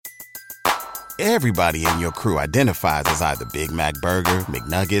Everybody in your crew identifies as either Big Mac Burger,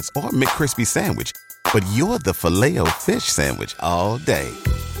 McNuggets, or McCrispy Sandwich. But you're the Filet-O-Fish Sandwich all day.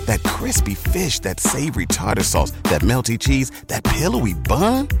 That crispy fish, that savory tartar sauce, that melty cheese, that pillowy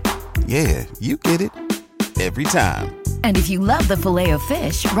bun. Yeah, you get it. Every time. And if you love the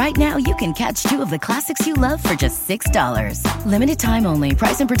Filet-O-Fish, right now you can catch two of the classics you love for just $6. Limited time only.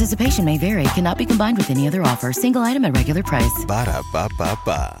 Price and participation may vary. Cannot be combined with any other offer. Single item at regular price.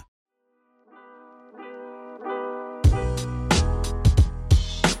 Ba-da-ba-ba-ba.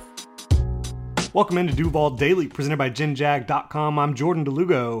 Welcome into Duval Daily, presented by GenJag.com. I'm Jordan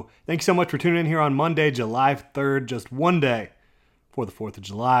DeLugo. Thank you so much for tuning in here on Monday, July 3rd, just one day for the 4th of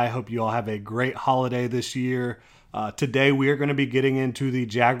July. I hope you all have a great holiday this year. Today we are going to be getting into the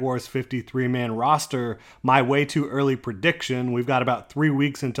Jaguars 53-man roster. My way too early prediction. We've got about 3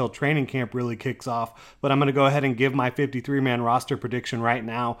 weeks until training camp really kicks off, but I'm going to go ahead and give my 53-man roster prediction right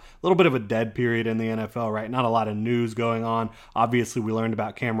now. A little bit of a dead period in the NFL, right? Not a lot of news going on. Obviously, we learned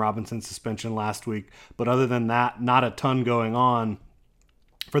about Cam Robinson's suspension last week, but other than that, not a ton going on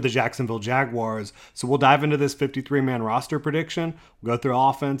for the Jacksonville Jaguars. So we'll dive into this 53-man roster prediction. We'll go through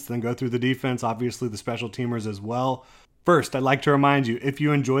offense, then go through the defense, obviously the special teamers as well. First, I'd like to remind you, if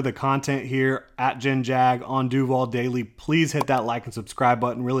you enjoy the content here at GenJag on Duval Daily, please hit that like and subscribe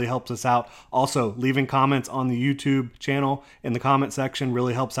button. Really helps us out. Also, leaving comments on the YouTube channel in the comment section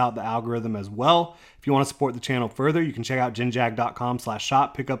really helps out the algorithm as well. If you want to support the channel further, you can check out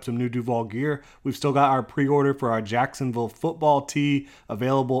genjag.com/shop, pick up some new Duval gear. We've still got our pre-order for our Jacksonville football tee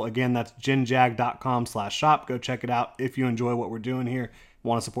available. Again, that's genjag.com/shop. Go check it out if you enjoy what we're doing here and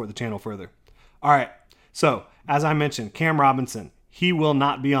want to support the channel further. All right. So, as I mentioned, Cam Robinson, he will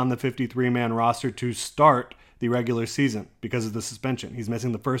not be on the 53-man roster to start the regular season because of the suspension. He's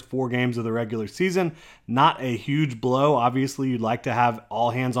missing the first 4 games of the regular season. Not a huge blow. Obviously, you'd like to have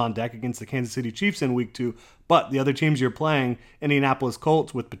all hands on deck against the Kansas City Chiefs in week 2, but the other teams you're playing, Indianapolis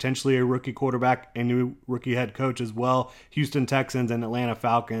Colts with potentially a rookie quarterback, a new rookie head coach as well, Houston Texans and Atlanta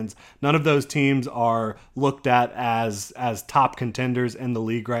Falcons. None of those teams are looked at as top contenders in the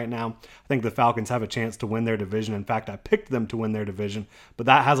league right now. I think the Falcons have a chance to win their division. In fact, I picked them to win their division, but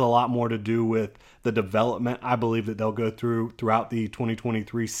that has a lot more to do with the development I believe that they'll go throughout the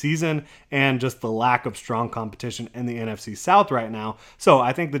 2023 season and just the lack of strong competition in the NFC South right now. So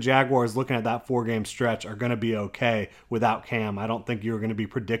I think the Jaguars, looking at that 4-game stretch, are going to be okay without Cam. I don't think you're going to be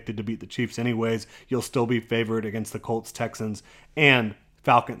predicted to beat the Chiefs anyways. You'll still be favored against the Colts, Texans, and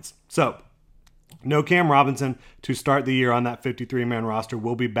Falcons. So no Cam Robinson to start the year on that 53-man roster.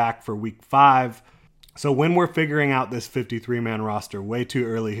 We'll be back for week 5. So when we're figuring out this 53-man roster, way too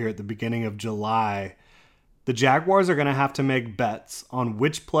early here at the beginning of July, the Jaguars are going to have to make bets on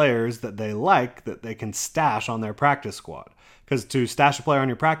which players that they like that they can stash on their practice squad. Because to stash a player on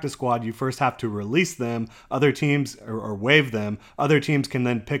your practice squad, you first have to release them. Other teams, or waive them. Other teams can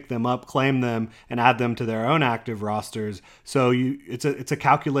then pick them up, claim them, and add them to their own active rosters. So it's a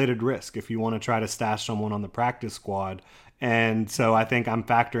calculated risk if you want to try to stash someone on the practice squad. And so I think I'm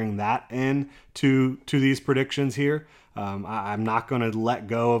factoring that in to these predictions here. I'm not going to let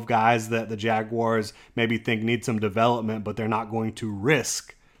go of guys that the Jaguars maybe think need some development, but they're not going to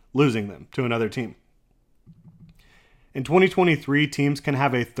risk losing them to another team. In 2023, teams can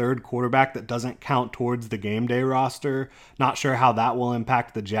have a third quarterback that doesn't count towards the game day roster. Not sure how that will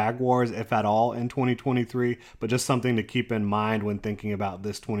impact the Jaguars, if at all, in 2023, but just something to keep in mind when thinking about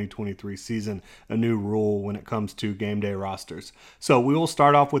this 2023 season, a new rule when it comes to game day rosters. So we will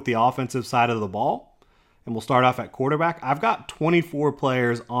start off with the offensive side of the ball. And we'll start off at quarterback. I've got 24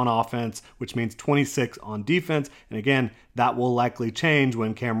 players on offense, which means 26 on defense. And again, that will likely change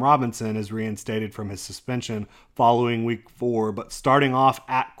when Cam Robinson is reinstated from his suspension following week 4. But starting off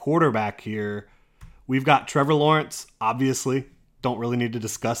at quarterback here, we've got Trevor Lawrence, obviously. Don't really need to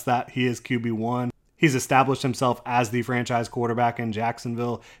discuss that. He is QB1. He's established himself as the franchise quarterback in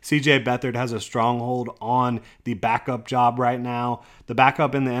Jacksonville. CJ Beathard has a stronghold on the backup job right now. The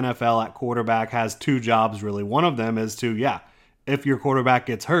backup in the NFL at quarterback has 2 jobs, really. One of them is to, if your quarterback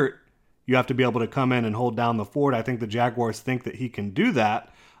gets hurt, you have to be able to come in and hold down the fort. I think the Jaguars think that he can do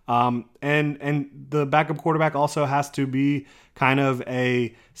that. And the backup quarterback also has to be kind of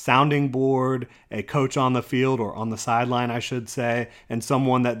a sounding board, a coach on the field or on the sideline, I should say, and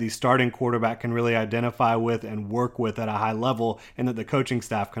someone that the starting quarterback can really identify with and work with at a high level, and that the coaching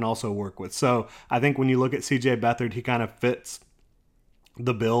staff can also work with. So I think when you look at CJ Beathard, he kind of fits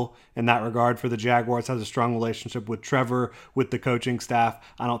the bill in that regard for the Jaguars. Has a strong relationship with Trevor, with the coaching staff.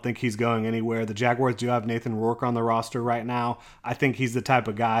 I don't think he's going anywhere. The Jaguars do have Nathan Rourke on the roster right now. I think he's the type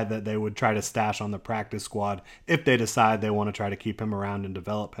of guy that they would try to stash on the practice squad if they decide they want to try to keep him around and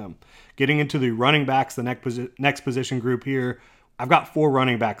develop him. Getting into the running backs, the next position group here, I've got 4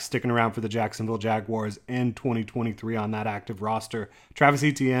 running backs sticking around for the Jacksonville Jaguars in 2023 on that active roster. Travis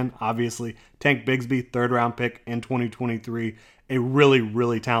Etienne, obviously. Tank Bigsby, 3rd round pick in 2023. A really,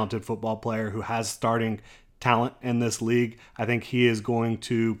 really talented football player who has starting talent in this league. I think he is going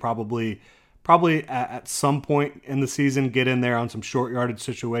to probably at some point in the season get in there on some short yardage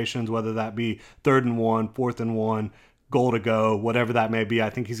situations, whether that be 3rd and 1, 4th and 1, goal to go, whatever that may be. I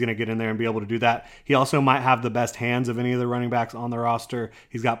think he's going to get in there and be able to do that. He also might have the best hands of any of the running backs on the roster.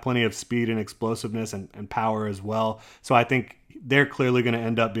 He's got plenty of speed and explosiveness and power as well. So I think they're clearly going to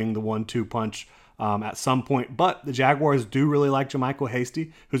end up being the 1-2 punch at some point. But the Jaguars do really like JaMycal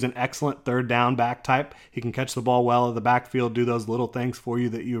Hasty, who's an excellent 3rd down back type. He can catch the ball well in the backfield, do those little things for you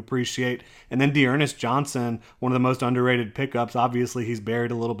that you appreciate. And then Dearness Johnson, one of the most underrated pickups. Obviously, he's buried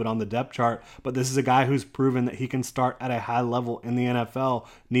a little bit on the depth chart, but this is a guy who's proven that he can start at a high level in the NFL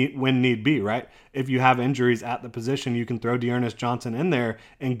when need be, right? If you have injuries at the position, you can throw Dearness Johnson in there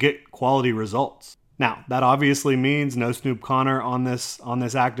and get quality results. Now, that obviously means no Snoop Connor on this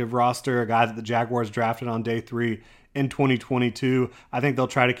active roster, a guy that the Jaguars drafted on day 3 in 2022. I think they'll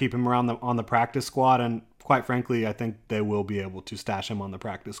try to keep him around on the practice squad, and quite frankly, I think they will be able to stash him on the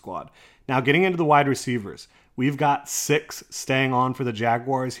practice squad. Now, getting into the wide receivers, we've got 6 staying on for the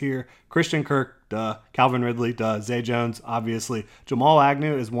Jaguars here. Christian Kirk, duh. Calvin Ridley, duh. Zay Jones, obviously. Jamal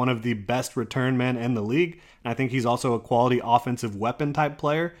Agnew is one of the best return men in the league, and I think he's also a quality offensive weapon type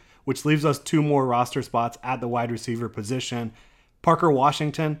player, which leaves us 2 more roster spots at the wide receiver position. Parker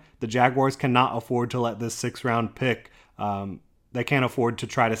Washington, the Jaguars cannot afford to let this 6th round pick, they can't afford to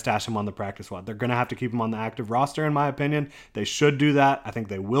try to stash him on the practice squad. They're going to have to keep him on the active roster, in my opinion. They should do that. I think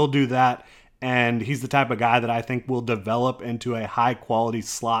they will do that. And he's the type of guy that I think will develop into a high-quality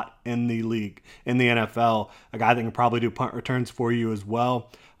slot in the league, in the NFL, a guy that can probably do punt returns for you as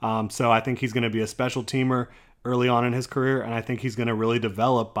well. So I think he's going to be a special teamer early on in his career, and I think he's going to really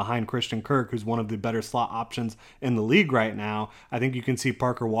develop behind Christian Kirk, who's one of the better slot options in the league right now. I think you can see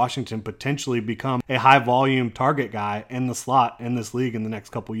Parker Washington potentially become a high-volume target guy in the slot in this league in the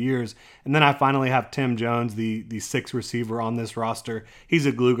next couple years. And then I finally have Tim Jones, the 6th receiver on this roster. He's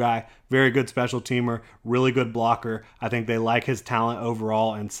a glue guy, very good special teamer, really good blocker. I think they like his talent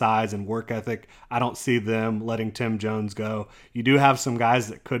overall and size and work ethic. I don't see them letting Tim Jones go. You do have some guys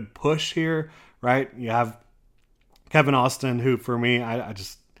that could push here, right? You have Kevin Austin, who for me, I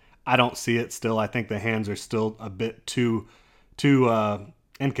don't see it still. I think the hands are still a bit too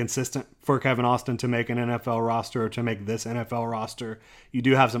inconsistent for Kevin Austin to make an NFL roster or to make this NFL roster. You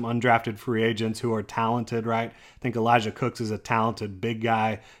do have some undrafted free agents who are talented, right? I think Elijah Cooks is a talented big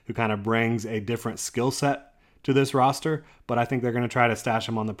guy who kind of brings a different skill set to this roster, but I think they're going to try to stash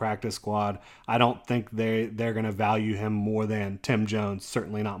him on the practice squad. I don't think they're going to value him more than Tim Jones,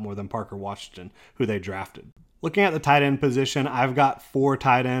 certainly not more than Parker Washington, who they drafted. Looking at the tight end position, I've got 4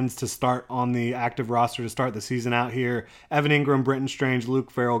 tight ends to start on the active roster to start the season out here. Evan Ingram, Brenton Strange, Luke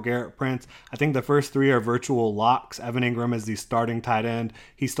Farrell, Garrett Prince. I think the first 3 are virtual locks. Evan Ingram is the starting tight end.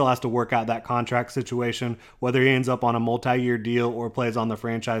 He still has to work out that contract situation. Whether he ends up on a multi-year deal or plays on the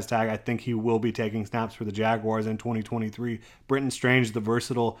franchise tag, I think he will be taking snaps for the Jaguars in 2023. Brenton Strange, the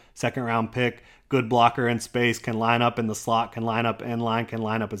versatile 2nd round pick, good blocker in space, can line up in the slot, can line up in line, can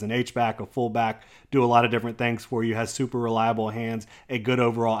line up as an H-back, a fullback, do a lot of different things for you, has super reliable hands, a good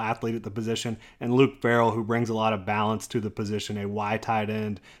overall athlete at the position. And Luke Farrell, who brings a lot of balance to the position, a Y tight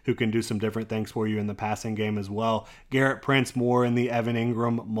end who can do some different things for you in the passing game as well. Garrett Prince, more in the Evan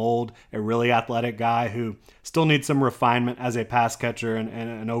Ingram mold, a really athletic guy who still needs some refinement as a pass catcher and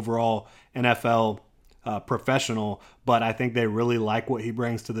an overall NFL professional, but I think they really like what he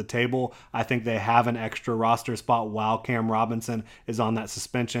brings to the table. I think they have an extra roster spot while Cam Robinson is on that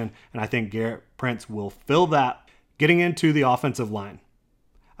suspension, and I think Garrett Prince will fill that. Getting into the offensive line,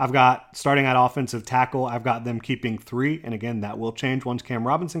 I've got, starting at offensive tackle, I've got them keeping 3, and again, that will change once Cam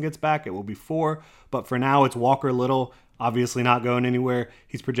Robinson gets back. It will be 4, but for now, it's Walker Little, obviously not going anywhere.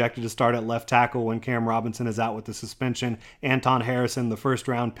 He's projected to start at left tackle when Cam Robinson is out with the suspension. Anton Harrison, the 1st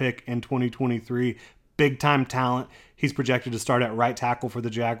round pick in 2023, big-time talent. He's projected to start at right tackle for the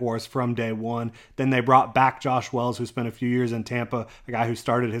Jaguars from day 1. Then they brought back Josh Wells, who spent a few years in Tampa, a guy who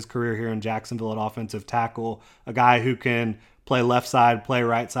started his career here in Jacksonville at offensive tackle, a guy who can play left side, play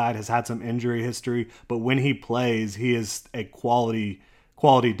right side, has had some injury history, but when he plays, he is a quality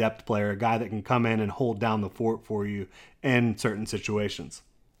quality depth player, a guy that can come in and hold down the fort for you in certain situations.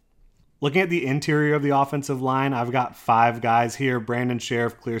 Looking at the interior of the offensive line, I've got 5 guys here. Brandon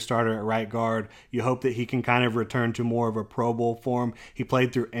Sheriff, clear starter at right guard. You hope that he can kind of return to more of a Pro Bowl form. He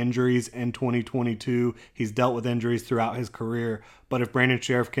played through injuries in 2022. He's dealt with injuries throughout his career. But if Brandon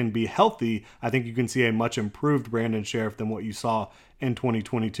Sheriff can be healthy, I think you can see a much improved Brandon Sheriff than what you saw in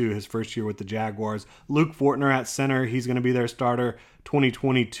 2022, his first year with the Jaguars. Luke Fortner at center, he's going to be their starter.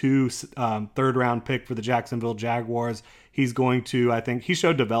 2022 third round pick for the Jacksonville Jaguars. He's going to, I think, he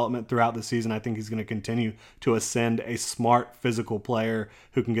showed development throughout the season. I think he's going to continue to ascend a smart physical player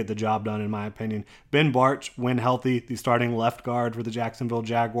who can get the job done, in my opinion. Ben Bartch, when healthy, the starting left guard for the Jacksonville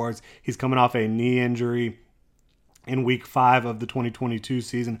Jaguars. He's coming off a knee injury in week 5 of the 2022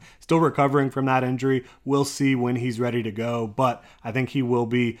 season. Still recovering from that injury. We'll see when he's ready to go, but I think he will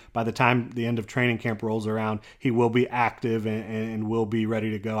be, by the time the end of training camp rolls around, he will be active and will be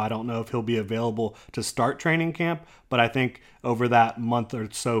ready to go. I don't know if he'll be available to start training camp, but I think over that month or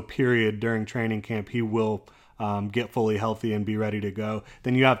so period during training camp, he will get fully healthy and be ready to go.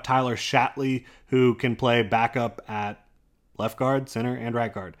 Then you have Tyler Shatley, who can play backup at left guard, center, and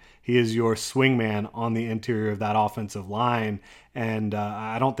right guard. He is your swingman on the interior of that offensive line, and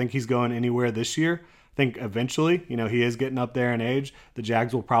I don't think he's going anywhere this year. I think eventually, he is getting up there in age. The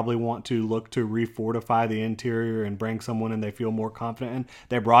Jags will probably want to look to refortify the interior and bring someone in they feel more confident in.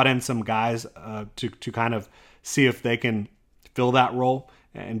 They brought in some guys to kind of see if they can fill that role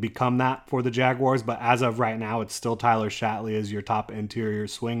and become that for the Jaguars, but as of right now, it's still Tyler Shatley as your top interior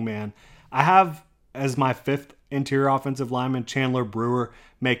swingman. I have as my 5th interior offensive lineman, Chandler Brewer,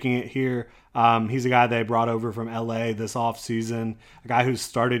 making it here. He's a guy they brought over from LA this offseason, a guy who's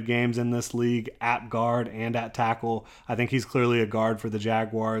started games in this league at guard and at tackle. I think he's clearly a guard for the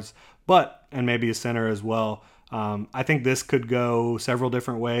Jaguars, and maybe a center as well. I think this could go several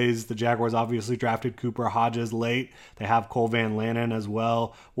different ways. The Jaguars obviously drafted Cooper Hodges late. They have Cole Van Lannon as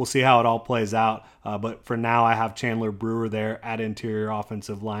well. We'll see how it all plays out. But for now, I have Chandler Brewer there at interior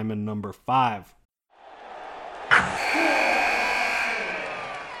offensive lineman number 5.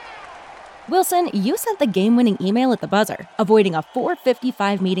 Wilson, you sent the game-winning email at the buzzer, avoiding a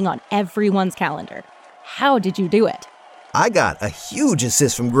 4:55 meeting on everyone's calendar. How did you do it? I got a huge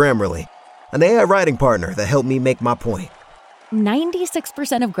assist from Grammarly, an AI writing partner that helped me make my point.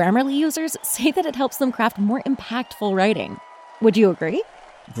 96% of Grammarly users say that it helps them craft more impactful writing. Would you agree?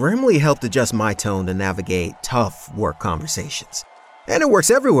 Grammarly helped adjust my tone to navigate tough work conversations. And it works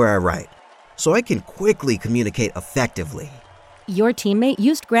everywhere I write, so I can quickly communicate effectively. Your teammate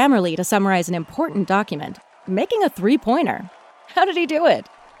used Grammarly to summarize an important document, making a 3-pointer. How did he do it?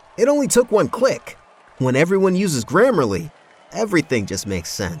 It only took one click. When everyone uses Grammarly, everything just makes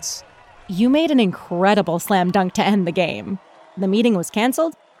sense. You made an incredible slam dunk to end the game. The meeting was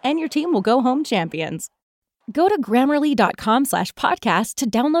canceled, and your team will go home champions. Go to Grammarly.com/podcast to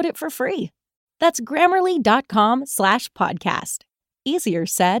download it for free. That's Grammarly.com/podcast. Easier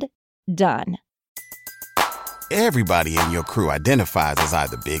said, done. Everybody in your crew identifies as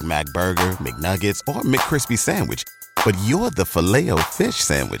either Big Mac Burger, McNuggets, or McCrispy Sandwich. But you're the Filet-O-Fish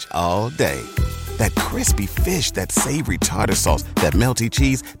Sandwich all day. That crispy fish, that savory tartar sauce, that melty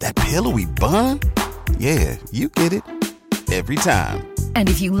cheese, that pillowy bun. Yeah, you get it. Every time. And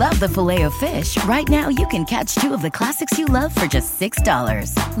if you love the Filet-O-Fish, right now you can catch 2 of the classics you love for just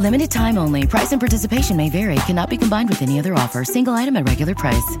 $6. Limited time only. Price and participation may vary. Cannot be combined with any other offer. Single item at regular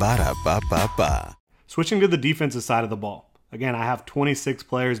price. Ba-da-ba-ba-ba. Switching to the defensive side of the ball. Again, I have 26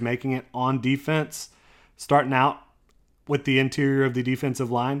 players making it on defense. Starting out with the interior of the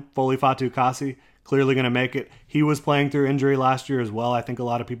defensive line, Foley Fatukasi, clearly going to make it. He was playing through injury last year as well. I think a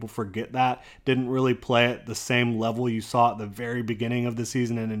lot of people forget that. Didn't really play at the same level you saw at the very beginning of the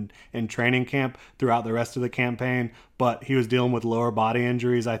season and in training camp throughout the rest of the campaign. But he was dealing with lower body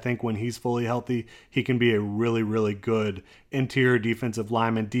injuries. I think when he's fully healthy, he can be a really, really good interior defensive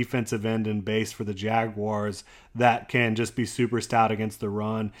lineman, defensive end and base for the Jaguars that can just be super stout against the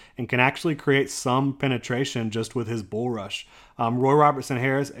run and can actually create some penetration just with his bull rush. Roy Robertson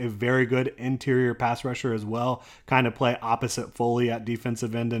Harris, a very good interior pass rusher as well, kind of play opposite Foley at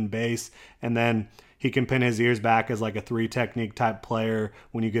defensive end and base. And then he can pin his ears back as like a 3 technique type player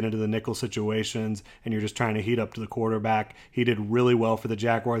when you get into the nickel situations and you're just trying to heat up to the quarterback. He did really well for the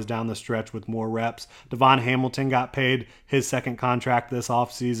Jaguars down the stretch with more reps. Devon Hamilton got paid his second contract this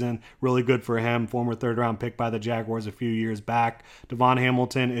offseason. Really good for him. Former 3rd round pick by the Jaguars a few years back. Devon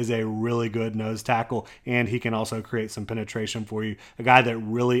Hamilton is a really good nose tackle, and he can also create some penetration for you. A guy that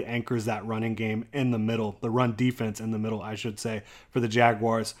really anchors that running game in the middle, the run defense in the middle, I should say, for the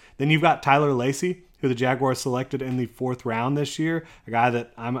Jaguars. Then you've got Tyler Lacey, who the Jaguars selected in the 4th round this year, a guy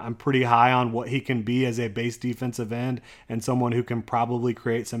that I'm pretty high on what he can be as a base defensive end and someone who can probably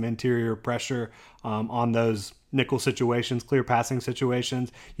create some interior pressure on those nickel situations, clear passing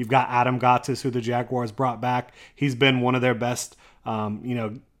situations. You've got Adam Gotsis, who the Jaguars brought back. He's been one of their best,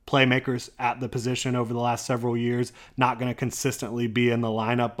 playmakers at the position over the last several years. Not going to consistently be in the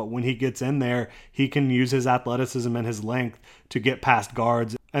lineup, but when he gets in there, he can use his athleticism and his length to get past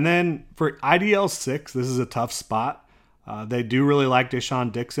guards. And then for IDL 6, this is a tough spot. They do really like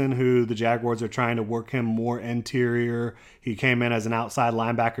Deshaun Dixon, who the Jaguars are trying to work him more interior. He came in as an outside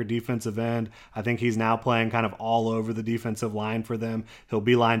linebacker defensive end. I think he's now playing kind of all over the defensive line for them. He'll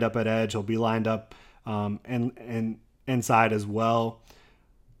be lined up at edge. He'll be lined up and inside as well.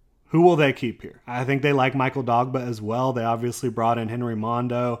 Who will they keep here? I think they like Michael Dogba as well. They obviously brought in Henry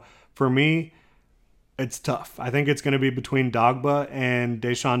Mondo. For me, it's tough. I think it's going to be between Dogba and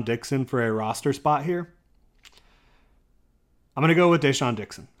Deshaun Dixon for a roster spot here. I'm going to go with Deshaun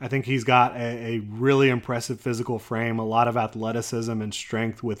Dixon. I think he's got a really impressive physical frame, a lot of athleticism and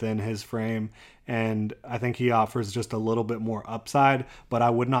strength within his frame, and I think he offers just a little bit more upside, but I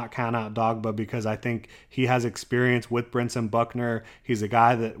would not count out Dogba because I think he has experience with Brinson Buckner. He's a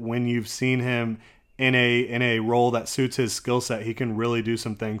guy that when you've seen him in a role that suits his skill set, he can really do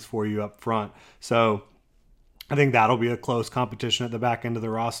some things for you up front. So I think that'll be a close competition at the back end of the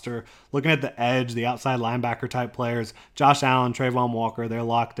roster. Looking at the edge, the outside linebacker type players, Josh Allen, Trayvon Walker, they're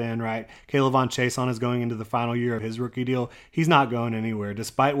locked in, right? Caleb Von Chason is going into the final year of his rookie deal. He's not going anywhere.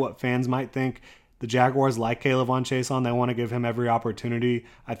 Despite what fans might think, the Jaguars like Caleb Von Chason. They want to give him every opportunity,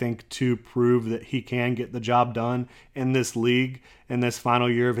 I think, to prove that he can get the job done in this league in this final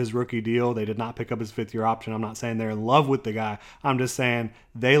year of his rookie deal. They did not pick up his 5th-year option. I'm not saying they're in love with the guy. I'm just saying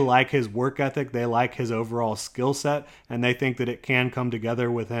they like his work ethic. They like his overall skill set, and they think that it can come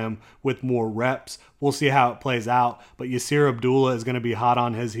together with him with more reps. We'll see how it plays out, but Yasir Abdullah is going to be hot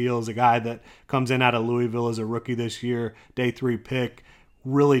on his heels, a guy that comes in out of Louisville as a rookie this year, day 3 pick,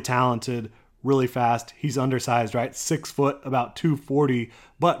 really talented, really fast. He's undersized, right? 6 foot, about 240.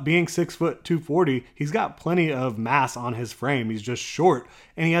 But being 6 foot, 240, he's got plenty of mass on his frame. He's just short,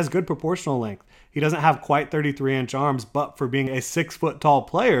 and he has good proportional length. He doesn't have quite 33-inch arms, but for being a 6 foot tall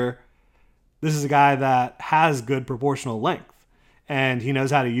player, this is a guy that has good proportional length, and he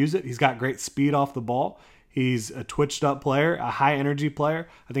knows how to use it. He's got great speed off the ball. He's a twitched up player, a high energy player.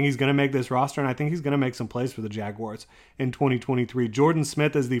 I think he's going to make this roster, and I think he's going to make some plays for the Jaguars in 2023. Jordan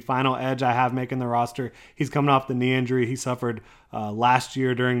Smith is the final edge I have making the roster. He's coming off the knee injury he suffered last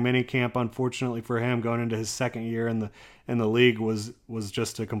year during minicamp. Unfortunately for him, going into his 2nd year in the league was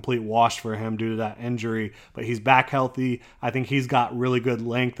just a complete wash for him due to that injury. But he's back healthy. I think he's got really good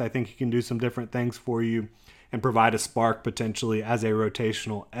length. I think he can do some different things for you and provide a spark potentially as a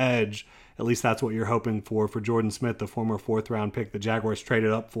rotational edge. At least that's what you're hoping for Jordan Smith, the former 4th-round pick the Jaguars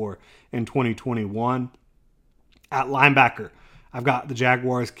traded up for in 2021. At linebacker, I've got the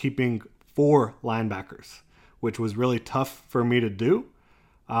Jaguars keeping 4 linebackers, which was really tough for me to do.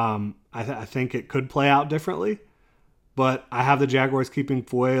 I think it could play out differently, but I have the Jaguars keeping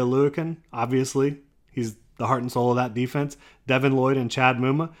Foye Oluokun. Obviously, he's the heart and soul of that defense. Devin Lloyd and Chad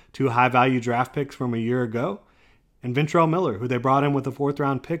Muma, 2 high-value draft picks from a year ago. And Ventrell Miller, who they brought in with a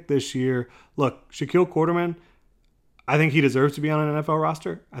 4th-round pick this year. Look, Shaquille Quarterman, I think he deserves to be on an NFL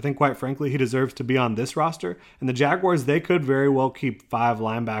roster. I think, quite frankly, he deserves to be on this roster. And the Jaguars, they could very well keep 5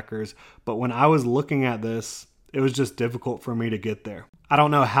 linebackers. But when I was looking at this, it was just difficult for me to get there. I don't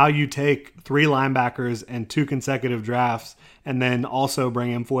know how you take 3 linebackers and 2 consecutive drafts and then also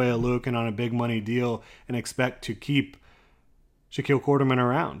bring in Foye Oluokun on a big money deal and expect to keep Shaquille Quarterman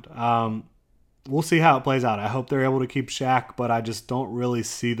around. We'll see how it plays out. I hope they're able to keep Shaq, but I just don't really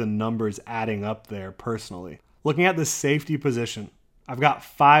see the numbers adding up there personally. Looking at the safety position, I've got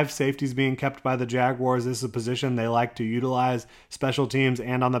 5 safeties being kept by the Jaguars. This is a position they like to utilize, special teams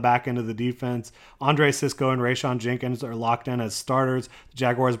and on the back end of the defense. Andre Sisco and Rayshon Jenkins are locked in as starters. The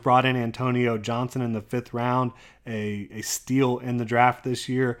Jaguars brought in Antonio Johnson in the 5th round, a steal in the draft this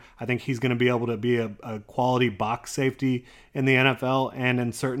year. I think he's going to be able to be a quality box safety in the NFL and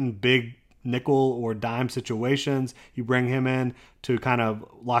in certain big nickel or dime situations. You bring him in to kind of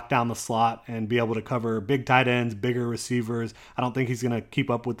lock down the slot and be able to cover big tight ends, bigger receivers. I don't think he's going to keep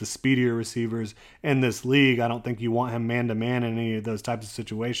up with the speedier receivers in this league. I don't think you want him man-to-man in any of those types of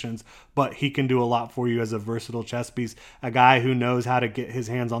situations, but he can do a lot for you as a versatile chess piece, a guy who knows how to get his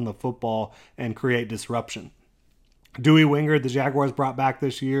hands on the football and create disruption. Dewey Wingard, the Jaguars brought back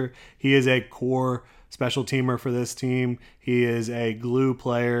this year. He is a core special teamer for this team. He is a glue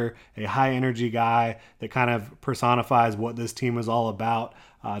player, a high energy guy that kind of personifies what this team is all about.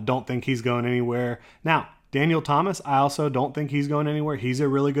 Don't think he's going anywhere. Now, Daniel Thomas, I also don't think he's going anywhere. He's a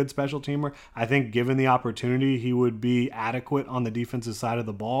really good special teamer. I think given the opportunity, he would be adequate on the defensive side of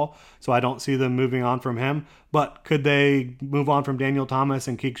the ball. So I don't see them moving on from him. But could they move on from Daniel Thomas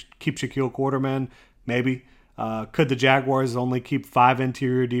and keep Shaquille Quarterman? Maybe. Could the Jaguars only keep 5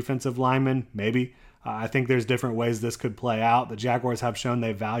 interior defensive linemen? Maybe. I think there's different ways this could play out. The Jaguars have shown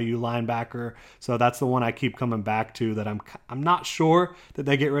they value linebacker, so that's the one I keep coming back to, that I'm not sure that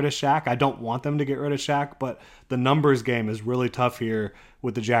they get rid of Shaq. I don't want them to get rid of Shaq, but the numbers game is really tough here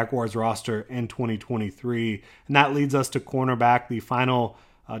with the Jaguars roster in 2023. And that leads us to cornerback, the final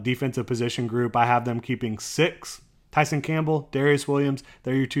defensive position group. I have them keeping 6. Tyson Campbell, Darius Williams,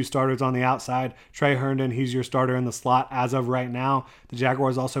 they're your 2 starters on the outside. Trey Herndon, he's your starter in the slot as of right now. The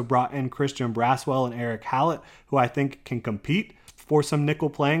Jaguars also brought in Christian Braswell and Eric Hallett, who I think can compete for some nickel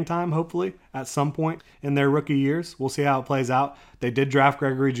playing time, hopefully, at some point in their rookie years. We'll see how it plays out. They did draft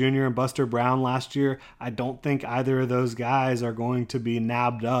Gregory Jr. and Buster Brown last year. I don't think either of those guys are going to be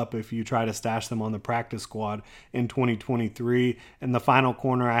nabbed up if you try to stash them on the practice squad in 2023. And the final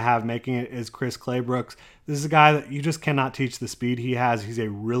corner I have making it is Chris Claybrooks. This is a guy that you just cannot teach the speed he has. He's a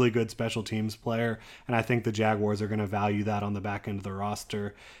really good special teams player, and I think the Jaguars are going to value that on the back end of the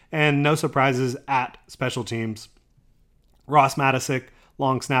roster. And no surprises at special teams. Ross Matisic,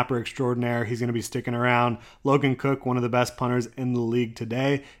 long snapper extraordinaire. He's going to be sticking around. Logan Cook, one of the best punters in the league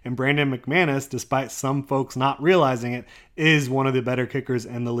today. And Brandon McManus, despite some folks not realizing it, is one of the better kickers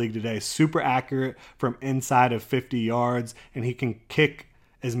in the league today. Super accurate from inside of 50 yards, and he can kick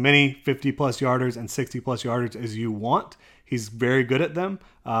as many 50-plus yarders and 60-plus yarders as you want. He's very good at them.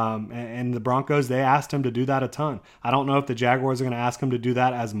 And the Broncos, they asked him to do that a ton. I don't know if the Jaguars are going to ask him to do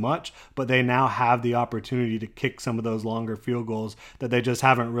that as much, but they now have the opportunity to kick some of those longer field goals that they just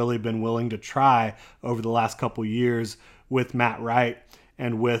haven't really been willing to try over the last couple years with Matt Wright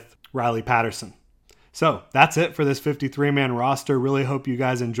and with Riley Patterson. So that's it for this 53-man roster. Really hope you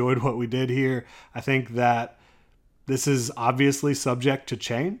guys enjoyed what we did here. I think that this is obviously subject to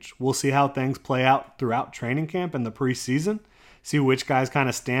change. We'll see how things play out throughout training camp and the preseason. See which guys kind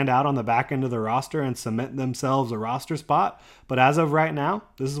of stand out on the back end of the roster and cement themselves a roster spot. But as of right now,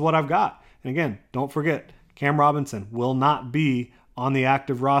 this is what I've got. And again, don't forget, Cam Robinson will not be on the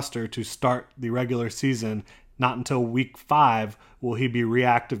active roster to start the regular season. Not until week 5 will he be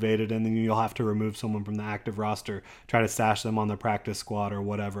reactivated, and then you'll have to remove someone from the active roster, try to stash them on the practice squad or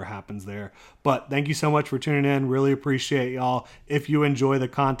whatever happens there. But thank you so much for tuning in. Really appreciate y'all. If you enjoy the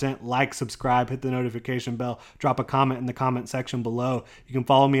content, like, subscribe, hit the notification bell, drop a comment in the comment section below. You can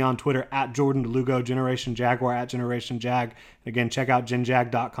follow me on Twitter at Jordan DeLugo, Generation Jaguar at Generation Jag. Again, check out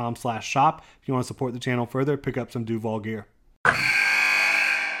genjag.com/shop. If you want to support the channel further, pick up some Duval gear.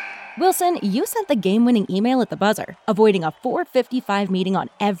 Wilson, you sent the game-winning email at the buzzer, avoiding a 4:55 meeting on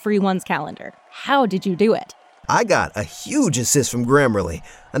everyone's calendar. How did you do it? I got a huge assist from Grammarly,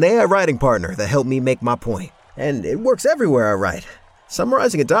 an AI writing partner that helped me make my point. And it works everywhere I write.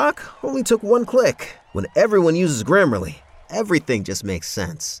 Summarizing a doc only took 1 click. When everyone uses Grammarly, everything just makes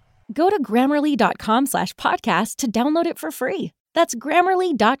sense. Go to Grammarly.com/podcast to download it for free. That's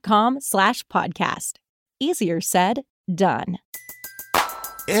Grammarly.com/podcast. Easier said, done.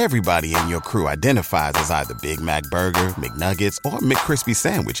 Everybody in your crew identifies as either Big Mac Burger, McNuggets, or McCrispy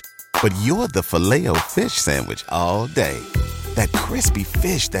Sandwich. But you're the Filet-O-Fish Sandwich all day. That crispy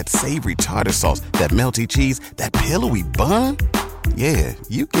fish, that savory tartar sauce, that melty cheese, that pillowy bun. Yeah,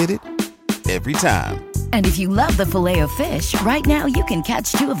 you get it. Every time. And if you love the Filet-O-Fish, right now you can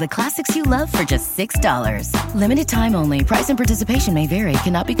catch 2 of the classics you love for just $6. Limited time only. Price and participation may vary.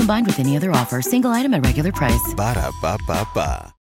 Cannot be combined with any other offer. Single item at regular price. Ba-da-ba-ba-ba.